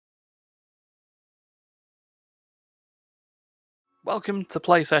Welcome to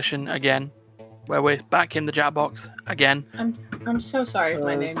Play Session again, where we're back in the Jackbox again. I'm so sorry if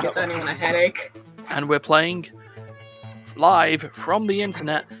my name gives anyone a headache. And we're playing live from the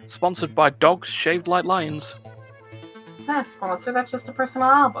internet, sponsored by Dogs Shaved Like Lions. It's not a sponsor, that's just a personal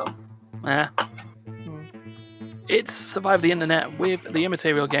album. Yeah. It's Survive the Internet with the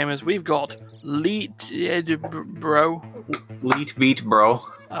Immaterial Gamers. We've got Leet Bro. Leet Beat Bro.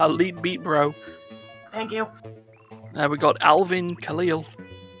 Leet Beat Bro. Thank you. We got Alvin Khalil.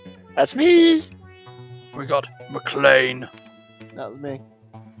 That's me! We got McLean. That was me.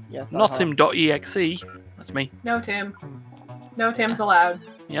 Yeah. Nothim.exe. That's me. No Tim. No Tim's allowed.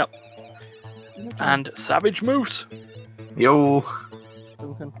 Yep. And Savage Moose. Yo.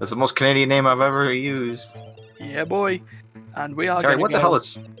 Duncan. That's the most Canadian name I've ever used. Yeah, boy. And we are Terry, gonna what go... the hell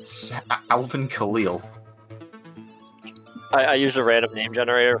is Alvin Khalil? I used a random name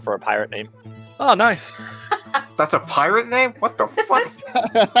generator for a pirate name. Oh, nice. That's a pirate name? What the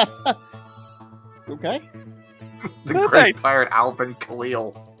fuck? Okay. The Perfect. great pirate Alvin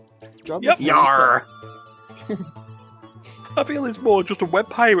Khalil. Job Yep. Yar! I feel it's more just a web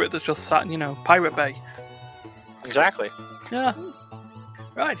pirate that's just sat in, Pirate Bay. Exactly. Yeah.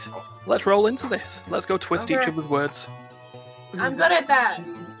 Right. Let's roll into this. Let's go twist each Okay. other's words. I'm good at that.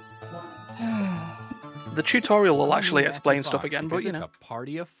 The tutorial will actually explain stuff again, but It's a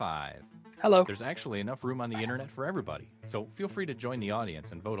party of 5. Hello. There's actually enough room on the internet for everybody, so feel free to join the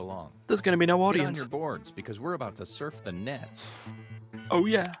audience and vote along. There's going to be no Get on audience. your boards because we're about to surf the net. Oh,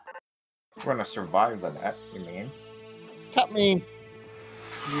 yeah. We're gonna survive the net, you mean? Cat meme.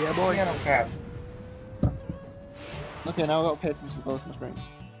 Yeah, boy. cat. Okay, now I've got to pay attention to both my screens.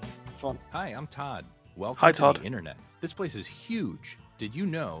 Fun. Hi, I'm Todd. Welcome Hi, to Todd. the internet. This place is huge. Did you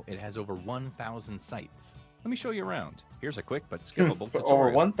know it has over 1,000 sites? Let me show you around. Here's a quick but skippable Over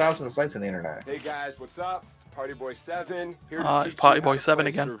tutorial. 1,000 sites on the internet. Hey guys, what's up? It's Party Boy 7 here to Ah, teach it's Party you how Boy to 7 play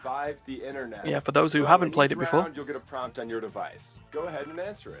again. Survive the Internet. Yeah, for those who So haven't in played each it before. round, you'll get a prompt on your device. Go ahead and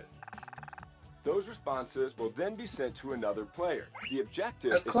answer it. Those responses will then be sent to another player. The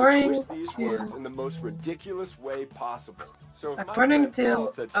objective According is to twist these to- words in the most ridiculous way possible. So if my According friend Paul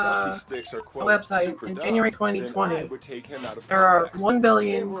to, said selfie sticks are, quote, website super in dumb, January then 2020, I would take him out of there are context. Say we're on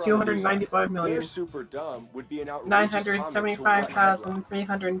music. 1,295,000,000. They're super dumb would be an outrageous comment to what headline.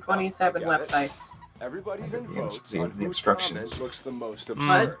 975,327 Got it? websites. Everybody then The votes the on whose instructions. comment looks the most Mm.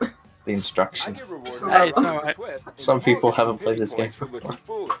 absurd. What? The I instructions. get rewarded Hey, with it's a alright. twist, and Some Paul people gets haven't some played pity this game points for looking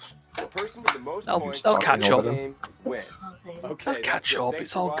before. foolish. The person with the most They'll points catch at the end up. of the game wins. Okay, They'll catch that's it. up. Thanks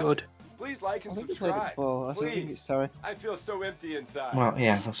It's for all watching. good. Please like I and think you played it subscribe. before. I think it's Please. Terry. I feel so empty inside. Well,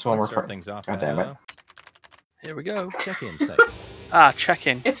 yeah, that's what Let's we're start for. things off. God damn it. Here we go. Check-in site. Ah,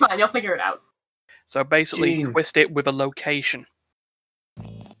 check-in. It's fine, you'll figure it out. So basically, Gene. twist it with a location.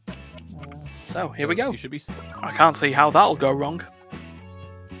 So, here we go. You should be. I can't see how that'll go wrong.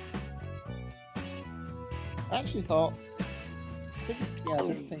 I actually thought. Yeah, I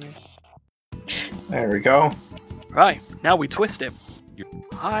did think. There we go. Right, now we twist it.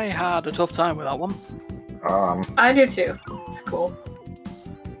 I had a tough time with that one. I do too. It's cool.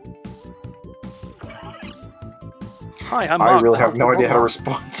 Hi, I'm I Mark. really have no idea how to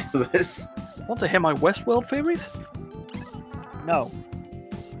respond to this. Want to hear my Westworld theories? No.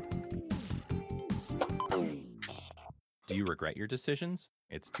 Do you regret your decisions?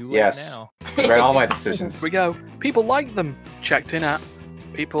 It's too late Yes. now. I read all my Here decisions. we go. People like them. Checked in at.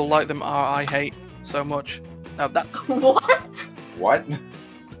 People like them are I hate so much. Now that What? What?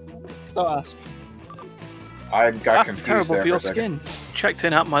 Don't ask. I got that's confused terrible there for your for a second. skin. Checked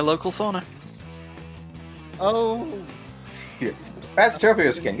in at my local sauna. Oh. That's terrible for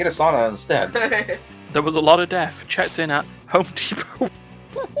your skin. Get a sauna instead. There was a lot of death. Checked in at Home Depot.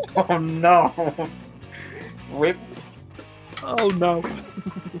 Oh no. Rip. Oh no.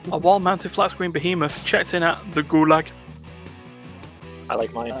 A wall-mounted flat-screen behemoth. Checked in at the Gulag. I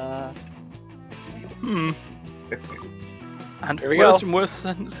like mine. Hmm. And Here we worse go. and worse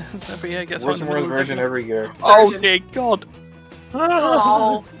since every year gets Worse and worse version every year. Oh Version. dear God.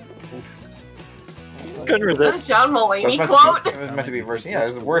 Oh, Couldn't is that a resist. John That's Mulaney meant quote? to be, it was meant to be version. Yeah,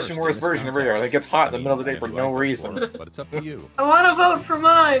 it's the worse and worse version every year. It gets hot in the middle of the day for no reason. But it's up to you. I want to vote for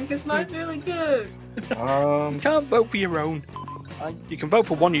mine because mine's really good. You can't vote for your own. I, You can vote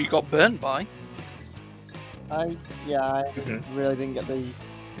for one you got burnt by. I Mhm. really didn't get the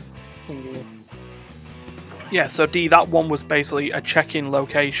thingy. Yeah, so D, that one was basically a check-in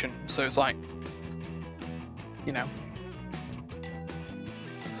location. So it's like, you know.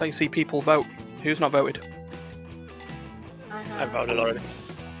 So you see people vote. Who's not voted? I voted already.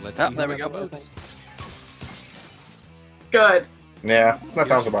 Let's Ah, see there who we got go. the votes. Good. Yeah, that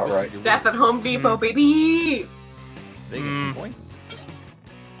sounds about right. Death at Home Depot, baby! They get some points.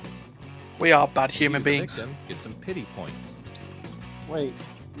 We are bad human You, the beings. victim, get some pity points. Wait,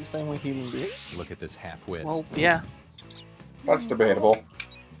 you saying we're human beings? Look at this half-wit. Well, yeah. That's debatable.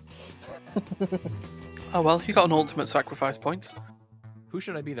 Oh well, you got an ultimate sacrifice points. Who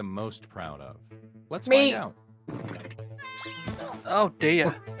should I be the most proud of? Let's Me. find out. Oh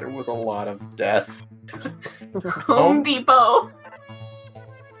dear. There was a lot of death. Home Depot.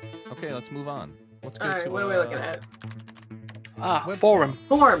 Okay, let's move on. Let's go Alright, to what are we looking at? Ah, Web forum.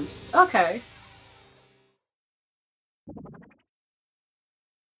 Forms. Okay.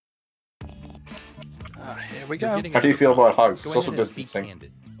 Ah, here we You're go. getting How do you another feel point. about hugs? Go Social ahead and speak distancing.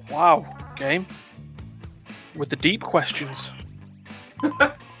 candid. Wow, game. With the deep questions.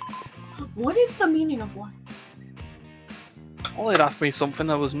 What is the meaning of one? Well, they'd asked me something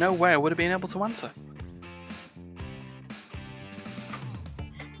there was no way I would have been able to answer.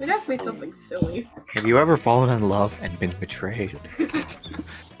 It asked me something silly. Have you ever fallen in love and been betrayed?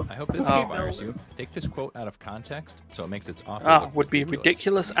 I hope this Oh. inspires you. Take this quote out of context, so it makes its author Ah, look would be a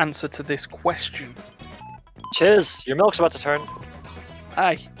ridiculous. ridiculous answer to this question. Chiz, your milk's about to turn.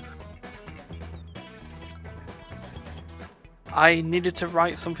 Aye. I needed to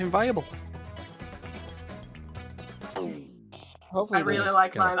write something viable. Hopefully I really there's-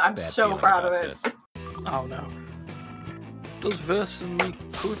 like Got a mine. I'm bad so feeling proud of about it. this. Oh no. Does verse me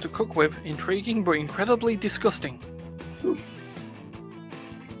food to cook with intriguing but incredibly disgusting?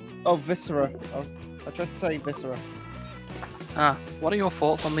 Oh, viscera. Oh, I tried to say viscera. Ah, what are your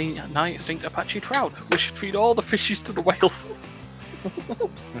thoughts on the nigh extinct Apache trout? We should feed all the fishes to the whales.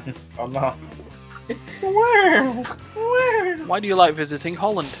 Oh no. Why do you like visiting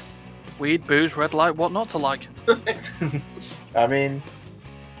Holland? Weed, booze, red light, what not to like? I mean,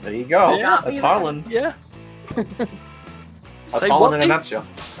 there you go. Yeah. That's Holland. Yeah. That's Say Holland what, in a mate? nutshell.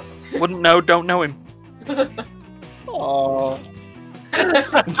 Wouldn't know, don't know him. Oh,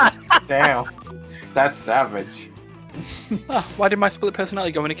 Damn. That's savage. Ah, why did my split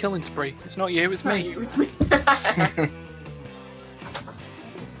personality go in a killing spree? It's not you, it's me. It's me.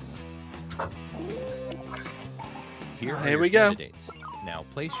 Here are Here your we go. candidates. Now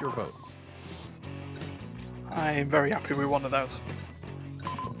place your votes. I'm very happy with one of those.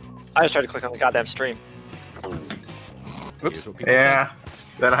 I just tried to click on the goddamn stream. Here's what people Yeah,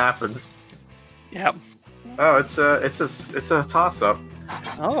 that happens. Yep. Oh, it's a toss up.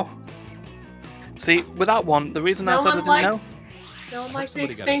 Oh. See, with that one, the reason I No said I one didn't liked- know. Don't think. like the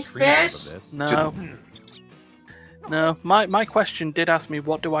Somebody got a extinct screenshot fish. of this. No. No, my question did ask me,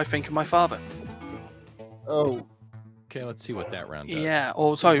 what do I think of my father? oh, Okay, let's see what that round does. Yeah,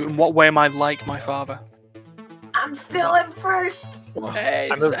 or sorry, in what way am I like my father? I'm still in first. Hey,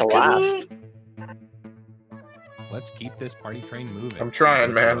 I moved to second. last. Let's keep this party train moving. I'm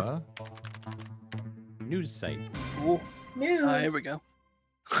trying, Go to man. a news site. Ooh, News. here we go.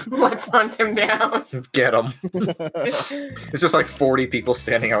 Let's hunt him down. Get him. It's just like 40 people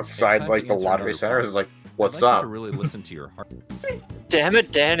standing outside time like to the answer lottery another center. part. It's like, I'd what's like you up? to really listen to your heart. Damn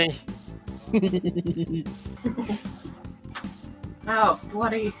it, Danny. Oh,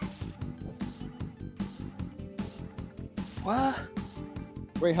 bloody. What?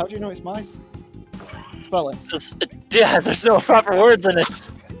 wait, how do you know it's mine? Spell it. Yeah, there's no proper words in it.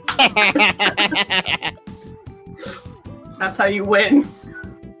 That's how you win.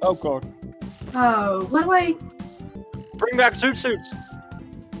 Oh god. Oh, what do I... Bring back Zoot Suits.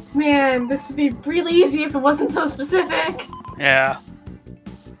 Man, this would be really easy if it wasn't so specific. Yeah.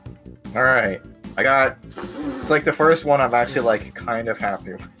 Alright. It's like the first one I'm actually like kind of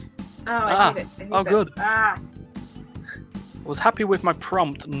happy with. Oh, I Ah, hate it. I hate oh, this. good. Ah. I was happy with my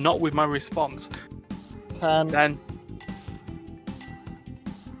prompt, not with my response. 10. Then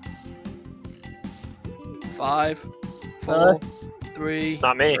 5, 4, 3, It's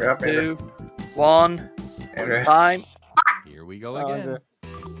not me. Hurry up, Andrew. 2, 1. Andrew. Time. Here we go Oh, again. okay.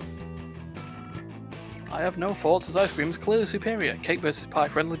 I have no thoughts as ice cream is clearly superior. Cake versus pie.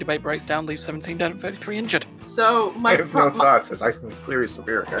 Friendly debate breaks down, leaves 17 dead and 33 injured. So, I my... have no thoughts, as ice cream is clearly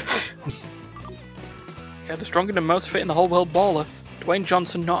superior. Okay, the stronger and most fit in the whole world baller. Dwayne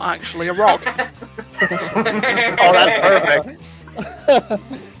Johnson not actually a rock. Oh, that's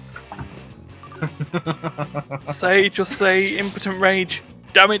perfect. Just say impotent rage.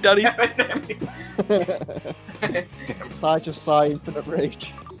 Damn it, daddy. Sigh, just sigh, infinite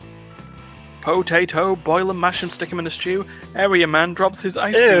rage. Potato, boil and mash and stick him in a stew. Area man drops his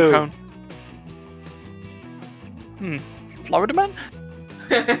ice Ew. cream cone. Florida man?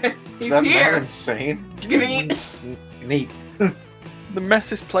 He's Is that man here. insane? You gonna eat? Neat. The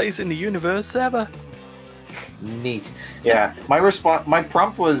messiest place in the universe ever. Neat. Yeah, my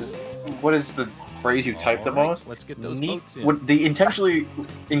prompt was, what is the phrase you type the All right, most. let's get those Neat. votes in. Would the intentionally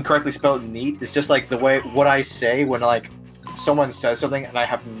incorrectly spelled neat is just like the way what I say when like someone says something and I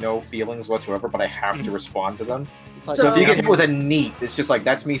have no feelings whatsoever, but I have to respond to them. It's like, So if you get Yeah. hit with a neat, it's just like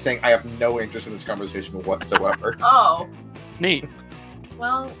that's me saying I have no interest in this conversation whatsoever. Oh, Neat.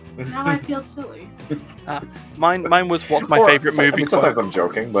 well, now I feel silly. Mine was what's my Or, favorite I movie mean, sometimes quote. I'm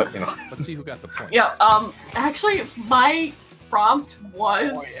joking, but you know. Let's see who got the points. Yeah, actually, my prompt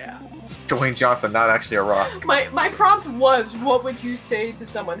was... Oh yeah. Dwayne Johnson, not actually a rock. My prompt was, what would you say to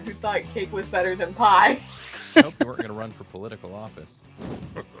someone who thought cake was better than pie? Nope, you weren't going to run for political office.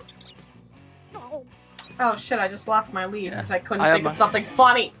 Oh shit, I just lost my lead because I couldn't I had think my- of something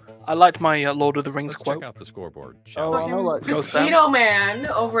funny. I liked my Lord of the Rings Let's quote. check out the scoreboard. Oh, Shall I we? know, like, Goes down. Potato Man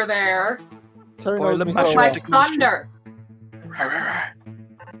over there. Terry Or knows the me mashed so My well. stick- thunder.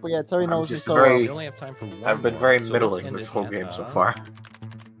 But yeah, Terry I'm knows me just so very- We well. only have time for one I've been more, very so let's middling end this it whole at, game so uh, far.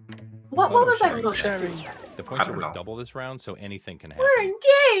 What photo was I sharing. supposed to do? Sharing. The points I are don't worth know. double this round, so anything can happen. We're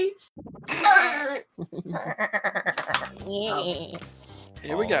engaged.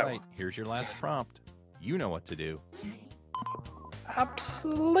 Here we go. All right, here's your last prompt. You know what to do.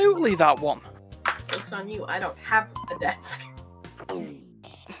 Absolutely that one. Joke's on you, I don't have a desk. And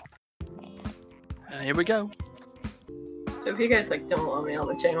here we go. So if you guys like don't want me on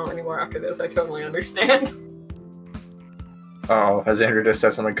the channel anymore after this, I totally understand. Oh, has Andrea just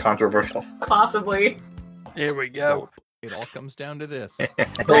said something controversial? Possibly. Here we go. It all comes down to this.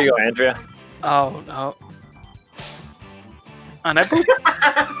 There you go, Andrea. Oh no. And I poop.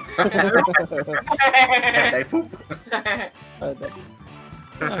 Hey, poop.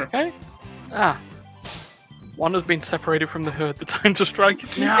 Okay. Ah. One has been separated from the herd. The time to strike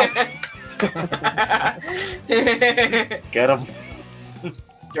is now. Get him.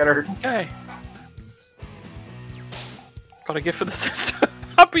 Get her. Okay. Got a gift for the sister.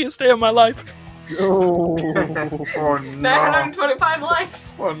 Happiest day of my life. Oh. Oh no. 925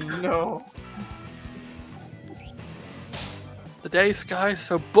 likes. Oh no. The day sky is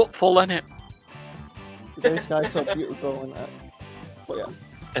so buttful in it. Today's guy's so beautiful and but yeah.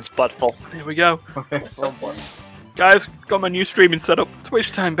 It's buttful. Here we go. So Guys, got my new streaming set up.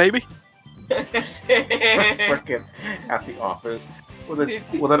 Twitch time, baby. fucking at the office with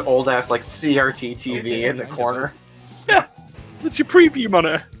an old ass like CRT TV in the corner. That's your preview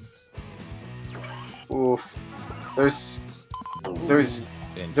monitor. Oof. There's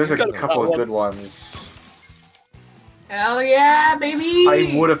And a gotta couple of cut good once. ones. Hell yeah, baby!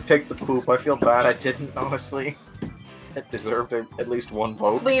 I would have picked the poop. I feel bad I didn't, honestly. It deserved at least one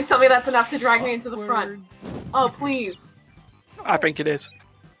vote. Please tell me that's enough to drag me into the front. Oh, please. I think it is.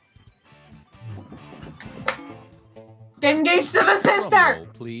 Get engaged to the sister! Drum roll,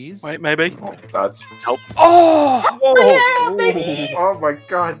 please. Wait, maybe. Oh, that's. Oh! Oh, yeah, baby! Oh my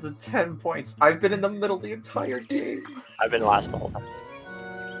god, the 10 points. I've been in the middle the entire game. I've been last the whole time.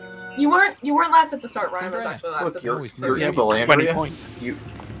 You weren't last at the start, Ryan was Congrats. actually last Look, at you're the you're start. evil, 20 Andrea. points. You.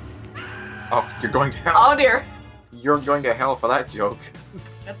 Oh, you're going to hell. Oh dear. You're going to hell for that joke.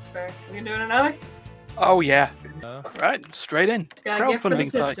 That's fair. We can do another? Oh, yeah. Uh, Right, straight in. Got a gift for the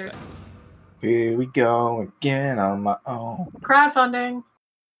Crowdfunding site. sister. Here we go again on my own. Crowdfunding.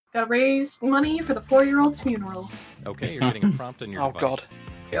 Gotta raise money for the 4-year-old's funeral. okay, you're getting a prompt on your Oh, device. God.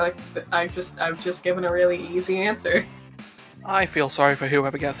 I feel like I've just given a really easy answer. I feel sorry for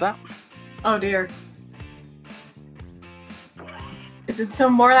whoever gets that. Oh dear. Is it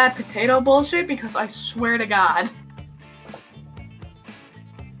some more of that potato bullshit? Because I swear to God.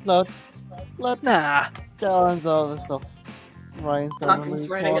 Let Nah. Gallons all the stuff. Ryan's gonna Duncan's lose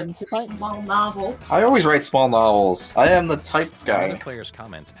writing one a to fight. small novel. I always write small novels. I am the type Another guy. player's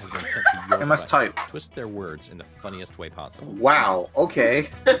comment has been sent to your I must device. type. Twist their words in the funniest way possible. Wow, okay.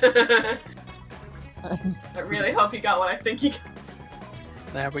 I really hope you got what I think you got.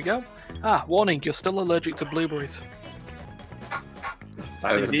 There we go. Ah, warning, you're still allergic to blueberries.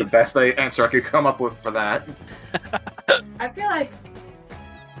 That is the best answer I could come up with for that. I feel like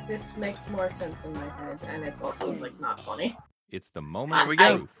this makes more sense in my head, and it's also like not funny. It's the moment we of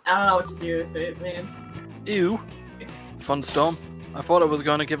go. truth. I don't know what to do with it, man. Ew. Fun storm. I thought I was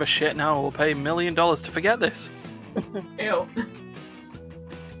going to give a shit now. We'll pay $1 million to forget this. Ew.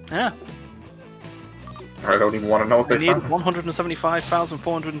 Yeah. I don't even want to know what I they need found.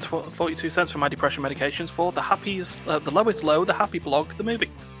 175,442 cents for my depression medications for the happiest, the lowest low, the happy blog, the movie.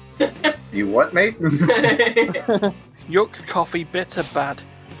 You what, mate? Yuck, coffee, bitter, bad.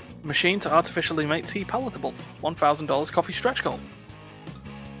 Machine to artificially make tea palatable. $1,000 coffee stretch goal.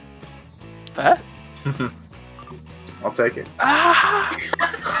 Fair? I'll take it. Ah!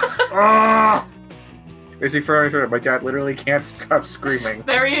 Ah! Is he for my dad literally can't stop screaming.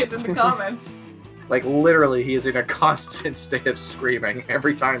 There he is in the comments. Like, literally, he is in a constant state of screaming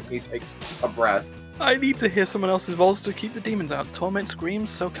every time he takes a breath. I need to hear someone else's voice to keep the demons out. Torment screams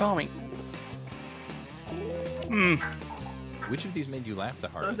so calming. Which of these made you laugh the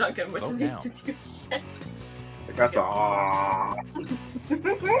So hardest? Duncan, which Vote of these now. did you get? I got the ah.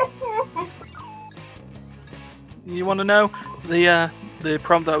 You want to know? The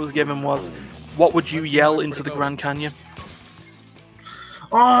prompt that I was given was, what would you Let's see yell how I into put the it Grand Canyon?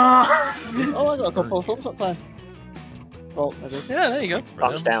 Ah! Oh, I got a couple of thumbs that time. Oh, maybe. Yeah, there you go. For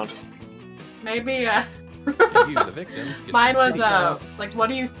Thumbs them. down. Maybe, You, the victim, gets mine was, to it's like, what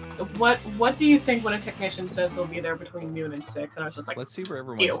do you think when a technician says he'll be there between noon and 6? And I was just like, Let's see where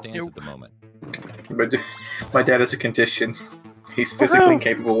everyone Ew. stands at the moment. But my dad has a condition. He's physically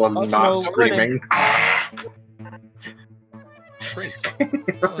incapable of Oh, not no, screaming. Great.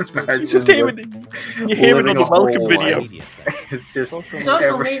 Well, let's go It's to just Came live- in- you hear it on living the a whole welcome video. life. media section. It's just social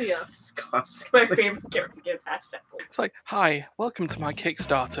every- media. it's It's constantly. my favorite gift to give hashtag. It's like, hi, welcome to my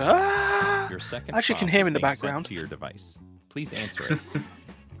Kickstarter. Ah! Your second As you can prompt hear is in the being sent background. to your device. Please answer it.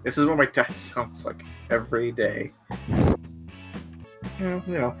 This is what my dad sounds like every day. You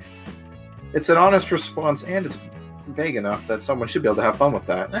know, it's an honest response and it's vague enough that someone should be able to have fun with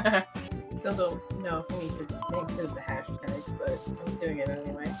that. Still don't know if we need to include the hashtag, but I'm doing it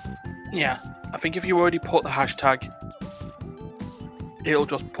anyway. Yeah, I think if you already put the hashtag, it'll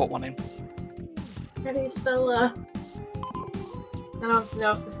just put one in. How do you spell, I don't know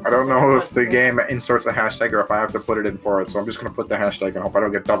if this is. I don't something know want if the to- game inserts a hashtag or if I have to put it in for it, so I'm just gonna put the hashtag and hope I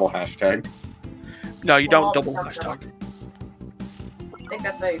don't get double hashtagged. No, you Well, don't double I'll just have hashtag. I think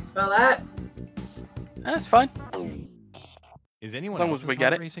that's how you spell that. That's fine. Is anyone As long else as we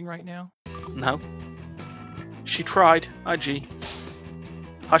get it. racing right now? No. She tried. IG.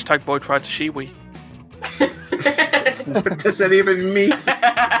 Hashtag boy tried to she-we. What does that even mean?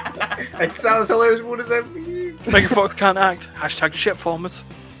 It sounds hilarious. What does that mean? Megan Fox can't act. Hashtag shitformers.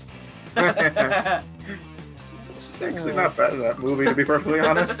 She's actually not bad in that movie, to be perfectly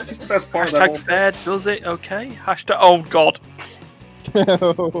honest. She's the best part of that Hashtag whole fair does it okay. Hashtag oh god.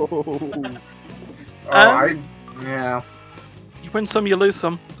 Yeah. You win some, you lose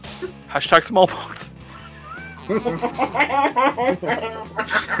some. Hashtag smallpox.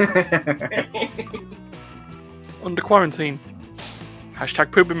 Under quarantine.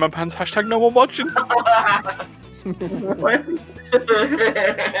 Hashtag poop in my pants. Hashtag no one watching. What?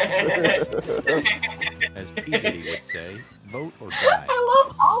 As PJ would say, vote or die. I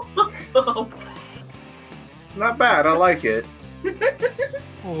love all of them. It's not bad. I like it.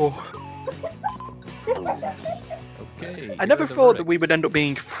 Oh. Okay. I never thought that we would end up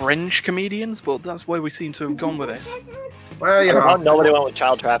being fringe comedians, but that's where we seem to have gone with this. Well, you Well, know. nobody went with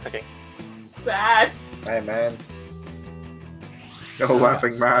child trafficking. Sad. Hey, man. No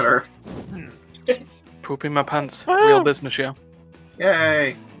laughing matter. Poop in my pants. Real business, yeah.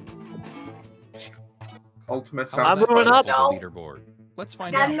 Yay. Ultimate How sound. about moving that up. versus the leaderboard? Let's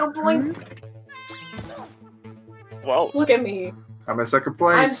find Got out. no points. Whoa. Look at me. I'm in second I'm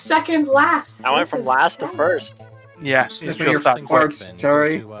place. second last. I went This from is last to sad. first. Yeah, it's Sniffing your just that quick. farts,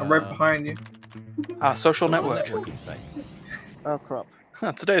 Terry. I'm right behind you. Social network. networking site. Oh crap.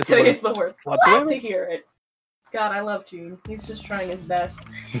 Today's the Today's one. the worst. Glad Glad to to hear hear it. God, I love Gene. He's just trying his best.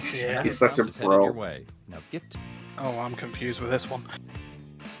 He's, Yeah. he's such a Prompt is headed your bro. way. Now get to Oh, I'm confused with this one.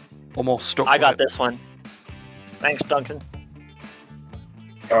 Almost stuck. I with got it. this one. Thanks, Duncan.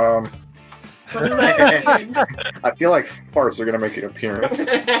 What does that mean? I feel like farts are gonna make an appearance,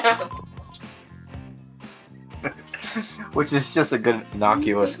 which is just a good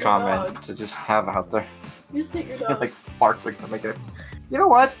innocuous Use your comment dog. to just have out there. You just hit your I feel dog. like farts are gonna make it. You know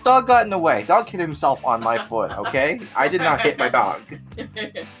what? Dog got in the way. Dog hit himself on my foot. Okay, I did not hit my dog.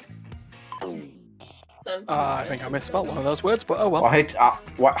 I think I misspelled one of those words, but oh well. Well, hey,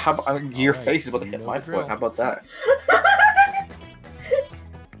 what? How about your Alright, face is about to you hit know my the drill. foot? How about that?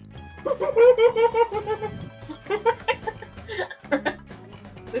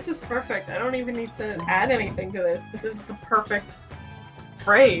 This is perfect. I don't even need to add anything to this. This is the perfect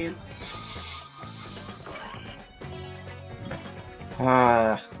phrase.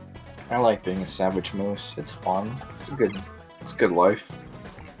 I like being a savage moose. It's fun. It's a good life.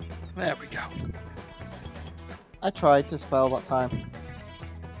 There we go. I tried to spell that time.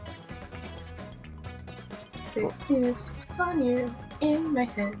 This is funnier in my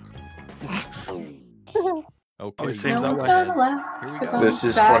head. Okay. it seems no that one's way. gonna laugh. Here we 'Cause go. I'm This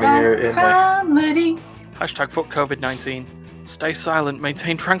is bad funnier at in my- comedy. Hashtag fuck COVID-19. Stay silent.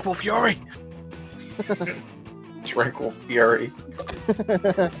 Maintain tranquil fury. Tranquil fury.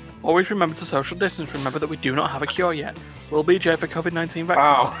 Always remember to social distance. Remember that we do not have a cure yet. Will BJ for COVID-19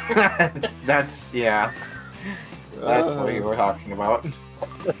 vaccine. Oh, that's yeah. That's what you were talking about.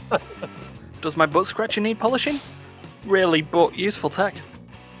 Does my butt scratcher need polishing? Really, but useful tech.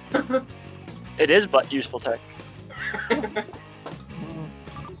 It is but useful tech.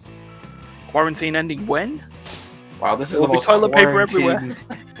 Quarantine ending when? Wow, this is There'll the be most toilet paper everywhere.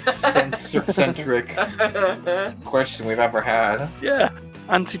 centric question we've ever had. Yeah.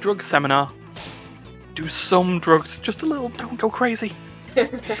 Anti-drug seminar. Do some drugs, just a little. Don't go crazy.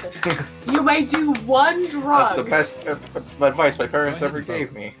 You may do one drug. That's the best advice my parents Go ahead ever and vote.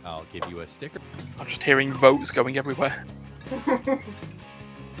 gave me. I'll give you a sticker. I'm just hearing votes going everywhere.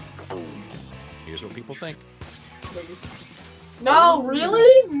 Here's what people think. Please. No,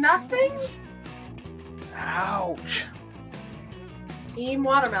 really? Nothing? Ouch. Team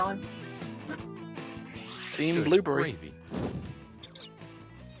watermelon. Team Good blueberry. gravy.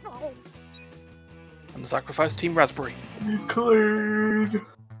 And the sacrifice team raspberry.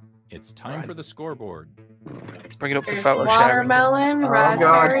 It's time for the scoreboard. Let's bring it up to There's photo sharing. watermelon, Oh,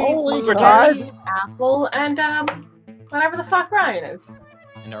 raspberry, God. Holy blueberry, apple, and whatever the fuck Ryan is.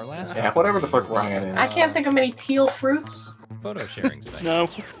 And our last Yeah, whatever the fuck Ryan is. I can't think of many teal fruits. photo sharing site. No.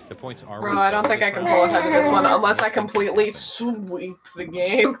 The points are. Bro, I don't think I can pull ahead of this one unless I completely sweep the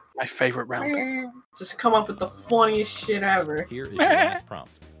game. My favorite round. Just come up with the funniest shit ever. Here is your last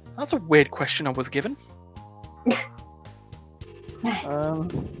prompt. That's a weird question I was given.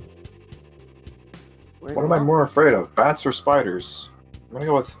 Wait, What am I more afraid of, bats or spiders? I'm gonna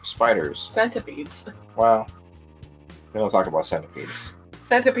go with spiders. Centipedes. Wow. We don't talk about centipedes.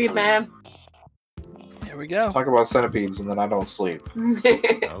 Centipede man. Here we go. Talk about centipedes and then I don't sleep. Okay,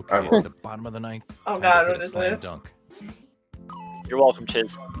 at the bottom of the ninth. Oh time God, to hit what a is slam this? Dunk. You're welcome,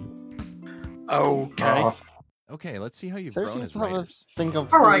 Chiz. Okay. Oh, Okay, let's see how you've So it grown seems as to have a writers. thing of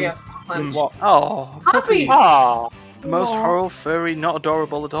Mariah. what? Oh, Puppies! Ah, the most Aw. horrible, furry, not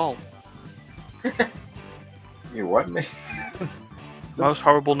adorable at all. you what? Me? Most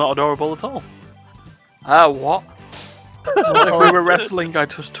horrible, not adorable at all. What? If we were wrestling, I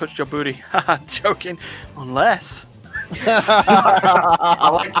just touched your booty. Haha, joking. Unless. I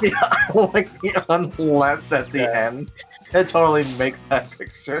like the unless at the end. It totally makes that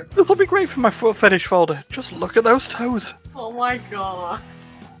picture. This will be great for my foot fetish folder. Just look at those toes. Oh my god.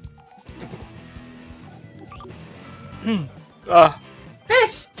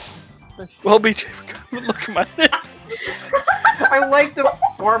 Fish! Well, BJ, look at my nips. I like the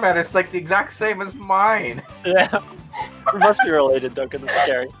format. It's like the exact same as mine. yeah. We must be related, Duncan. That's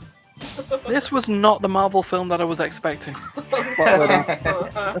scary. This was not the Marvel film that I was expecting.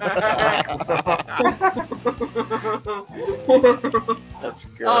 That's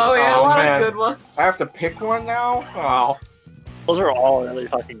good. Oh yeah, what man. a good one. I have to pick one now? Oh. Those are all really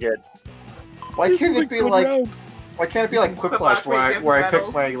fucking good. Why can't it be Good like round. why can't it be like Quiplash Quiplash where I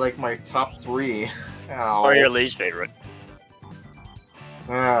pick battles. my top 3? Oh. Or your least favorite.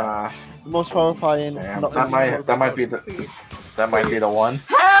 Ah, Most horrifying. damn. Not Let's see more That might about be the one.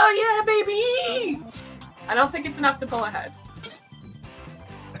 Hell yeah, baby! I don't think it's enough to pull ahead.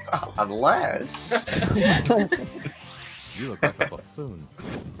 Unless You look like a buffoon.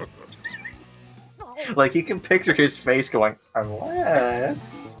 like you can picture his face going,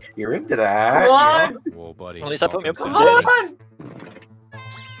 unless you're into that. Come on! Whoa, buddy. At least I put me up Welcome to to Come the on!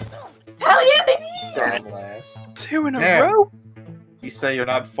 days. Hell yeah, baby! Yeah. Unless. 2 in a Damn. row? You say you're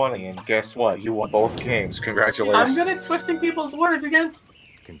not funny, and guess what? You won both games. Congratulations. I'm good at twisting people's words against.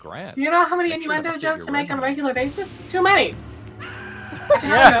 Congrats. Do you know how many Make sure to innuendo update jokes I your make on a resume. regular basis? Too many!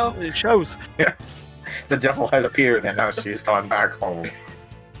 Yeah, it shows. The devil has appeared, and now she's gone back home.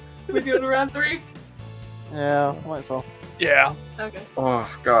 We doing round 3? Yeah, might as well. Yeah. Okay. Oh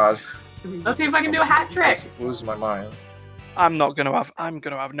God. Let's see if I can do a hat trick. I'm losing my mind. I'm gonna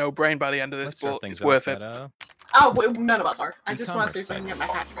have no brain by the end of this, Let's start but things it's off worth at, it. Oh, wait, none of us are. I just want to see if I can E-commerce get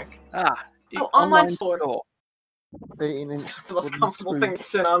my hat trick. The Oh, online store. 18-inch. It's the most wooden comfortable screws. thing to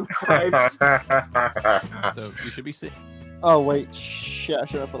sit on. Cripes. So you should be seeing. Oh wait, shit! I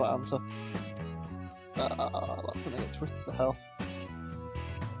should have put that answer. That's gonna get twisted to hell.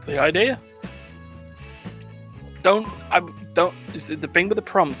 The idea. Don't. The thing with the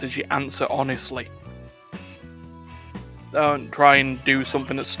prompts is you answer honestly. Don't try and do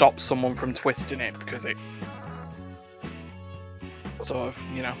something that stops someone from twisting it because it sort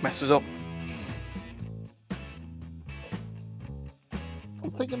of, messes up. I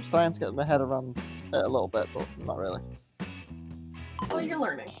think I'm starting to get my head around it a little bit, but not really. Well, you're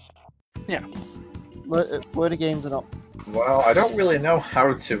learning. Word of games are not. Well, I don't really know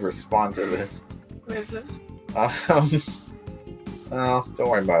how to respond to this. What is this? Oh, don't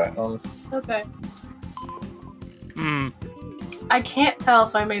worry about it. Okay. Hmm. I can't tell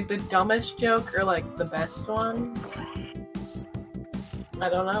if I made the dumbest joke or like the best one. I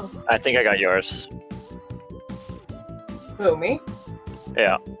don't know. I think I got yours. Who, me?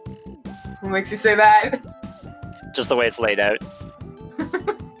 Yeah. What makes you say that? Just the way it's laid out.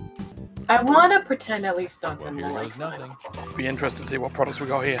 I want to pretend at least Duncan Here will goes like mine. nothing. Be interested to see what products we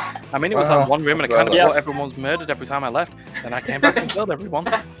got here. I mean, it was Wow. that one room, and I kind of Yeah. thought everyone was murdered every time I left. Then I came back and killed everyone.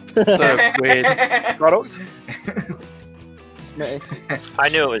 It's a weird product. Smitty. I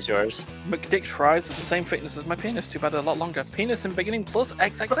knew it was yours. McDick's fries are the same thickness as my penis, too bad they're a lot longer. Penis in beginning plus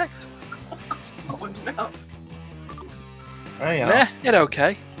XXX. Oh no. Oh, yeah. Yeah, it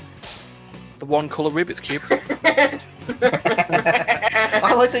okay. The one colour Rubik's Cube.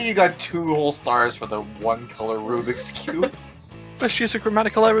 I like that you got 2 whole stars for the 1 color Rubik's Cube. Best use of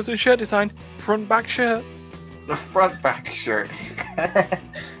grammatical errors in shirt design. Front back shirt. The front back shirt.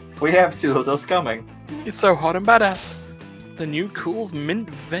 We have 2 of those coming. It's so hot and badass. The new Cool's Mint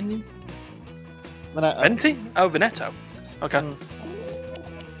Venti? Oh, Veneto. Okay.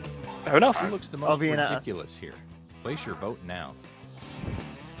 Fair enough. Who looks the I'll most be in a- ridiculous here? Place your vote now.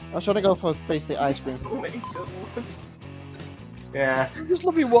 I was trying to go for basically ice cream. So many good ones. Yeah, I'm just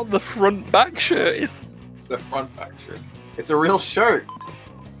looking what the front back shirt is. the front back shirt. It's a real shirt.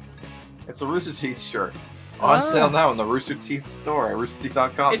 It's a Rooster Teeth shirt. On Ah. sale now in the Rooster Teeth store at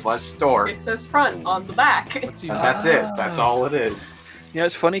roosterteeth.com/store. It says front on the back. Let's see. And who- that's it. That's all it is. Yeah,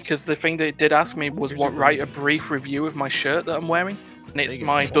 it's funny because the thing they did ask me was Here's what your write a vote. brief review of my shirt that I'm wearing, and it's Biggest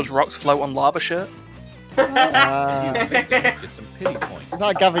my points. Does Rocks Float on Lava shirt. You Uh, victim get some pity points. it's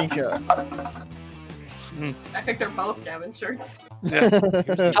not a Gavin shirt. I think they're both Gavin shirts. Yeah. Here's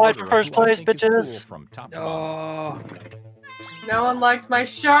the Tied order for first of who I place, think is cool bitches. From top to bottom. Oh, No one liked my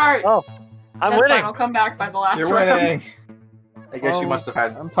shirt. Oh, I'm That's winning. fine. I'll come back by the last You're round. winning. I guess you Oh, must have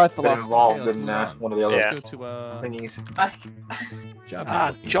had I'm tied for been last. involved Okay, in let's move on. one of the other Yeah. Let's go to thingies. Job ah,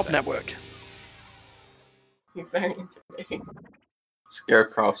 Network Job insight. Network. He's very intimidating.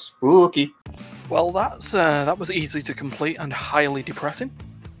 Scarecrow spooky. Well, that was easy to complete and highly depressing.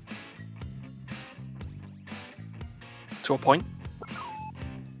 To a point.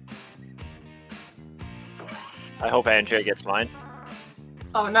 I hope Andrea gets mine.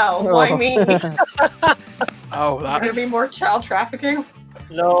 Oh no, why me? Is Oh, there gonna that's. be more child trafficking?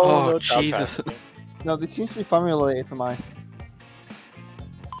 No, Oh, no child Jesus. trafficking. No, this seems to be family related for mine.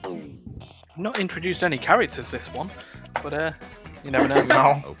 I've not introduced any characters this one, but you never know.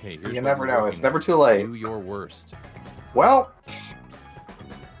 No, Okay, here's you what never we're know. working It's never on. too late. Do your worst. Well,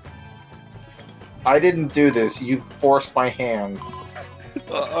 I didn't do this. You forced my hand.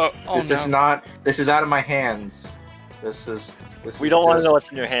 Oh, This no. is not. This is out of my hands. This is. We don't want to know what's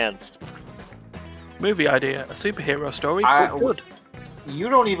in your hands. Movie idea, a superhero story. I- but good. You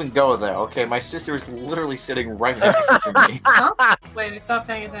don't even go there, okay? My sister is literally sitting right next to me. Huh? Wait, stop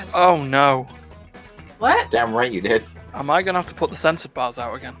paying attention. Oh no. What? Damn right you did. Am I gonna have to put the censored bars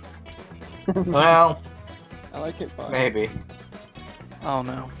out again? Well, I like it, but maybe. Oh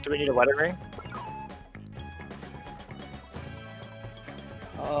no. Do we need a wedding ring?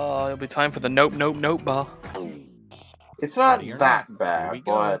 Oh, it'll be time for the nope, nope, nope bar. It's not Ready or that not, bad, here we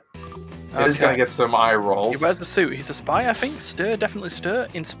go. but it is gonna get some eye rolls. He wears a suit. He's a spy, I think. Stir, definitely stir.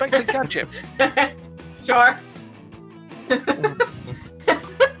 Inspector Gadget. Sure.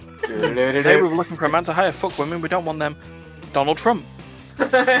 Hey, we were looking for a man to hire. Fuck women. We don't want them. Donald Trump. You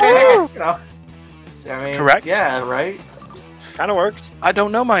know, I mean, Correct. Yeah, right. Kind of works. I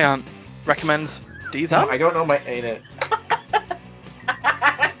don't know my aunt. Recommends D's aunt. I don't know my ain't it.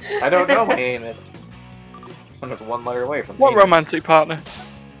 I don't know my ain't it. I'm just 1 letter away from. What anus. romantic partner?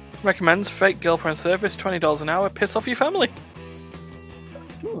 Recommends fake girlfriend service, $20 an hour. Piss off your family.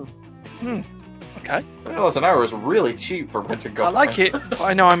 Okay. $20 an hour is really cheap for renting I girlfriend. like it, but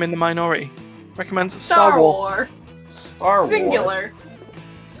I know I'm in the minority. Recommends Star Star Wars. War. Star Wars. Singular.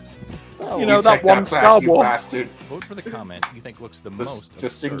 oh, You know, You that take one back, Star you Wars. bastard. Vote for the comment you think looks the most The absurd.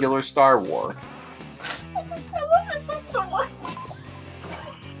 singular Star War. I love this one so much.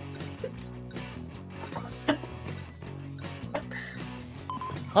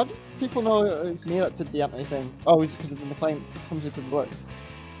 how did people know it was me that did the anti thing? Oh, it's because the claim comes into the work.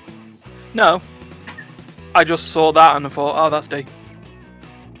 No. I just saw that and I thought, oh, that's D.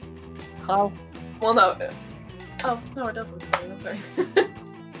 How? Well, no. Oh, no, it doesn't. That's right.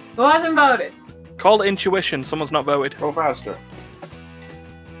 Who hasn't voted? Call it intuition. Someone's not voted. Go faster.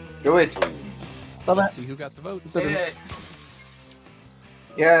 Do it. Let's see who got the votes. Did it.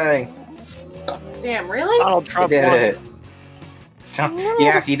 Yay. Damn, really? Donald I Trump did won. it.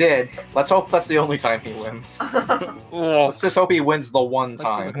 Yeah, he did. Let's hope that's the only time he wins. Oh, Let's just hope he wins the one Let's see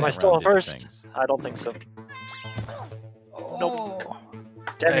time. what Am I that still round in did to first? things. I don't think so. Nope.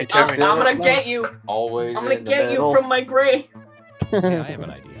 Damn Hey, it. Jeremy. I'm gonna get you. Always I'm gonna in the get you middle. from my grave. Yeah, I have an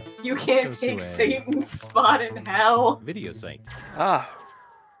idea. You Let's can't go to take a Satan's spot in hell. video site. ah,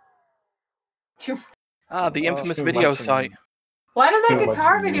 Too- the infamous too video much site. Why did that Too much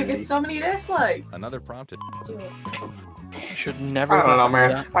guitar video nudity. get so many dislikes? Another prompted. I should never. I have don't know, done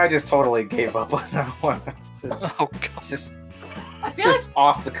man. I just totally gave up on that one. that. Oh god. It's just I feel like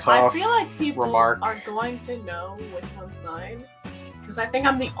off the I cuff. feel like people remark. are going to know which one's mine. Because I think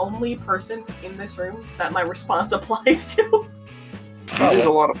I'm the only person in this room that my response applies to. There's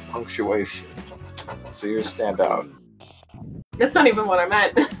a lot of punctuation, so you stand out. That's not even what I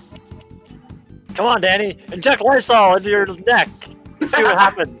meant. Come on, Danny. Inject Lysol into your neck. Let's see what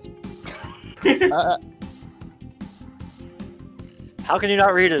happens. Uh, How can you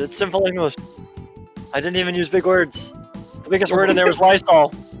not read it? It's simple English. I didn't even use big words. The biggest word in there was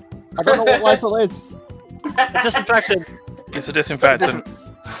Lysol. I don't know what Lysol is. It's disinfectant. It's a disinfectant.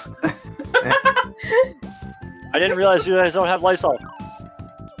 I didn't realize you guys don't have Lysol.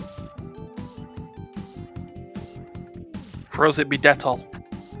 For us, it'd be Dettol.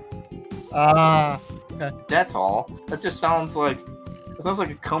 Ah. Dettol. That just sounds like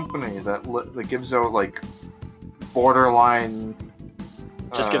a company that gives out like borderline.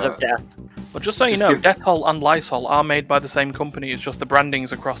 Just gives up death. But just so you Just know, give- Dettol and Lysol are made by the same company. It's just the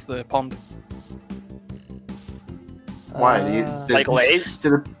branding's across the pond. Why? Like Lay's?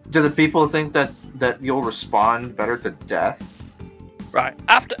 Do the people think that you'll respond better to death? Right.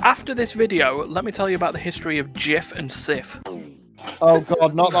 After this video, let me tell you about the history of Jif and Sif. Oh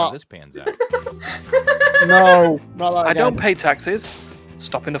god, not See how that. this pans out. No, not that I again. don't pay taxes.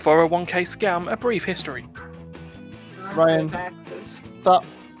 Stopping the 401k scam. A brief history. Ryan. Taxes. That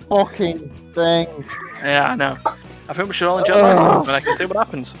fucking thing. Yeah, I know. I think we should all inject Lysol, and I can see what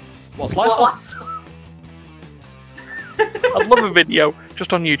happens. What's Lysol? I'd love a video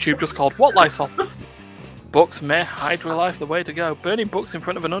just on YouTube just called What Lysol? Books, meh, Hydra Life, the way to go. Burning books in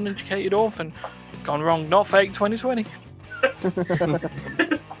front of an uneducated orphan. Gone wrong, not fake 2020.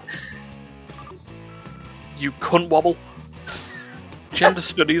 You cunt wobble. Gender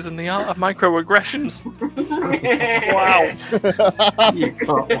studies and the art of microaggressions. Wow. You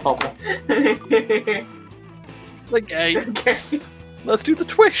can't wobble. The gay. Okay. Let's do the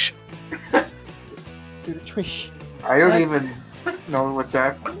twish. Do the twish. I don't even know what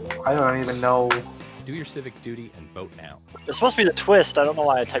that. I don't even know. Do your civic duty and vote now. It's supposed to be the twist. I don't know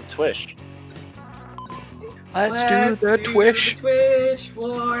why I typed twish. Let's do the twish. The twish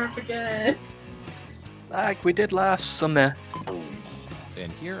war again. Like we did last summer.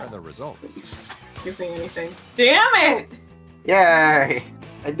 And here are the results. Give me anything. Damn it! Yay!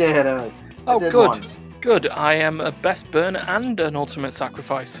 I did it. I Oh, did good. one. Good. I am a best burn and an ultimate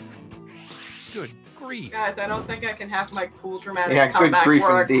sacrifice. Good grief. Guys, I don't think I can have my cool dramatic Yeah, good comeback grief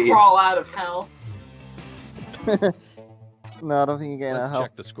where indeed. I crawl out of hell. No, I don't think you're getting that Let's help.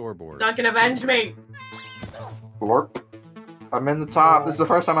 check the scoreboard. Duncan, avenge me! Blorp. I'm in the top. This is the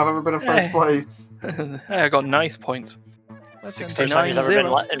first time I've ever been in first Hey. place. Hey, I got nice points. Let's enter First time he's ever been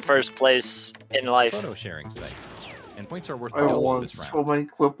 69-0. in first place in life. photo sharing site. And points are worth I double won this so round. many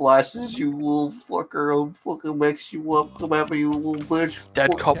whiplashes, you little fucker. I'll fucking mix you up. Come at me, you little bitch. Dead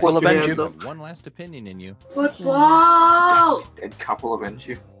Fuck, cop put will your avenge hands you. up. One last opinion in you. Football! Dead cop will avenge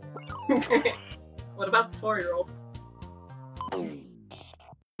you. What about the 4-year-old?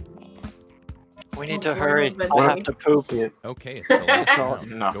 We need to Oh, hurry. Lord, I have to poop. Okay, it's the last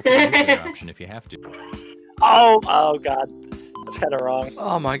round. No. Go for the nuclear option if you have to. Oh god. That's kind of wrong.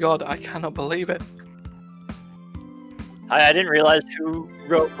 Oh my god, I cannot believe it. I didn't realize who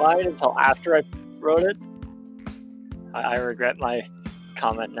wrote mine until after I wrote it. I regret my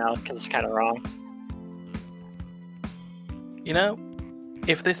comment now because it's kind of wrong. You know,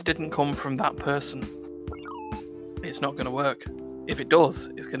 if this didn't come from that person, it's not going to work. If it does,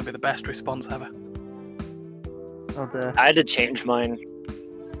 it's going to be the best response ever. Oh dear. I had to change mine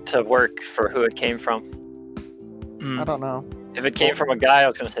to work for who it came from. I don't know. If it came from a guy, I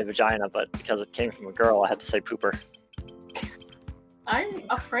was going to say vagina, but because it came from a girl, I had to say pooper. I'm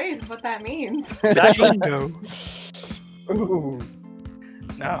afraid of what that means. Exactly. No. Ooh.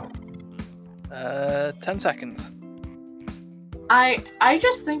 No. 10 seconds. I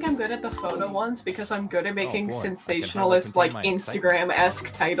just think I'm good at the photo ones because I'm good at making boy, I can sensationalist, hardly like, contain my excitement.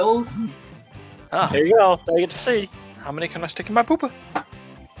 Instagram-esque titles. Ah, There you go. Now you get to see. how many can I stick in my pooper?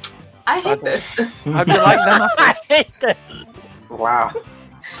 I hate this. How do you like them I apples? hate this. Wow.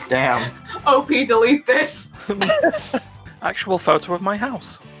 Damn. OP, delete this. Actual photo of my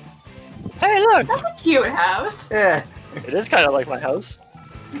house. Hey, look! That's a cute house. Yeah, It is kind of like my house.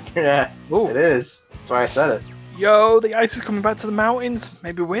 yeah, Ooh. it is. That's why I said it. Yo, the ice is coming back to the mountains.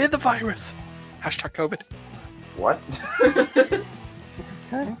 Maybe we're the virus. Hashtag COVID. What?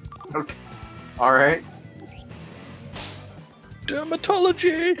 Okay. Okay. All right.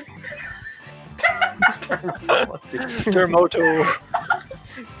 Dermatology. Dermatology. Dermoto.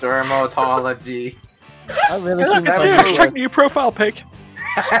 Dermatology. I really Look, shouldn't it's It's play your true. this. hashtag new profile pic.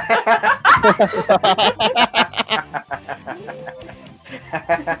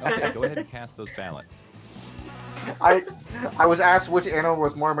 Okay, go ahead and cast those ballots. I was asked which animal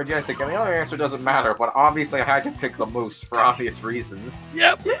was more majestic, and the other answer doesn't matter, but obviously I had to pick the moose for obvious reasons.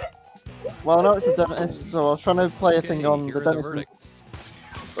 Yep. Well, no, it's a dentist, so I was trying to play a Okay, thing on here the are the dentist. verdicts.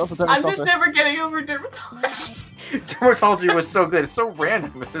 That's a I'm dentist just office. never getting over dermatology. Dermatology was so good. It's so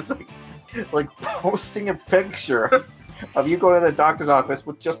random. It's just like posting a picture of you going to the doctor's office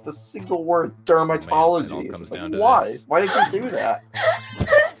with just a single word, dermatology. Man, it all It's comes just like, down to why? this. Why did you do that?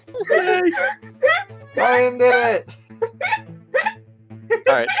 Ryan did it.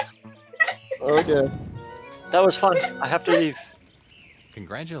 Alright, Okay. that was fun. I have to leave.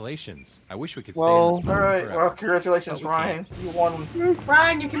 Congratulations. I wish we could Well- stay in this All moment right. forever. Well, congratulations, But we Ryan. You won.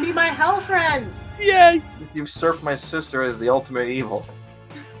 Ryan, you can be my hell friend. Yay. You usurped my sister as the ultimate evil.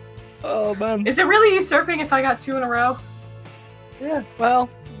 Oh man. Is it really usurping if I got 2 in a row? Yeah. Well,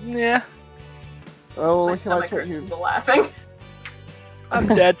 yeah. Well, My if you like stomach what hurts you... from the laughing. I'm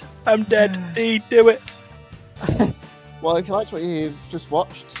dead. I'm dead. D, do it. Well, if you liked what you just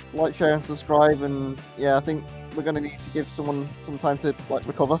watched, like, share, and subscribe, and yeah, I think we're going to need to give someone some time to like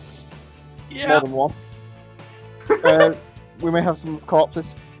recover. Yeah. More than one. We may have some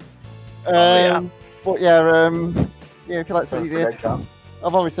corpses. Yeah. But yeah, yeah, if you liked what you Don't did, forget, John.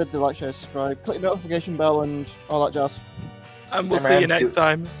 I've already said the like, share, subscribe, click the notification bell, and all that jazz. And we'll Hey, see you man, next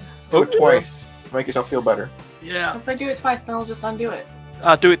time. Do it twice. Make yourself feel better. Yeah. If I do it twice, then I'll just undo it.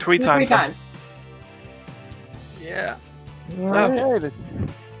 I'll do it 3 Do it times. 3 then. times. Yeah. Okay, then.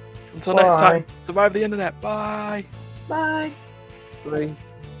 Until next Bye. time, survive the internet. Bye. Bye. 3,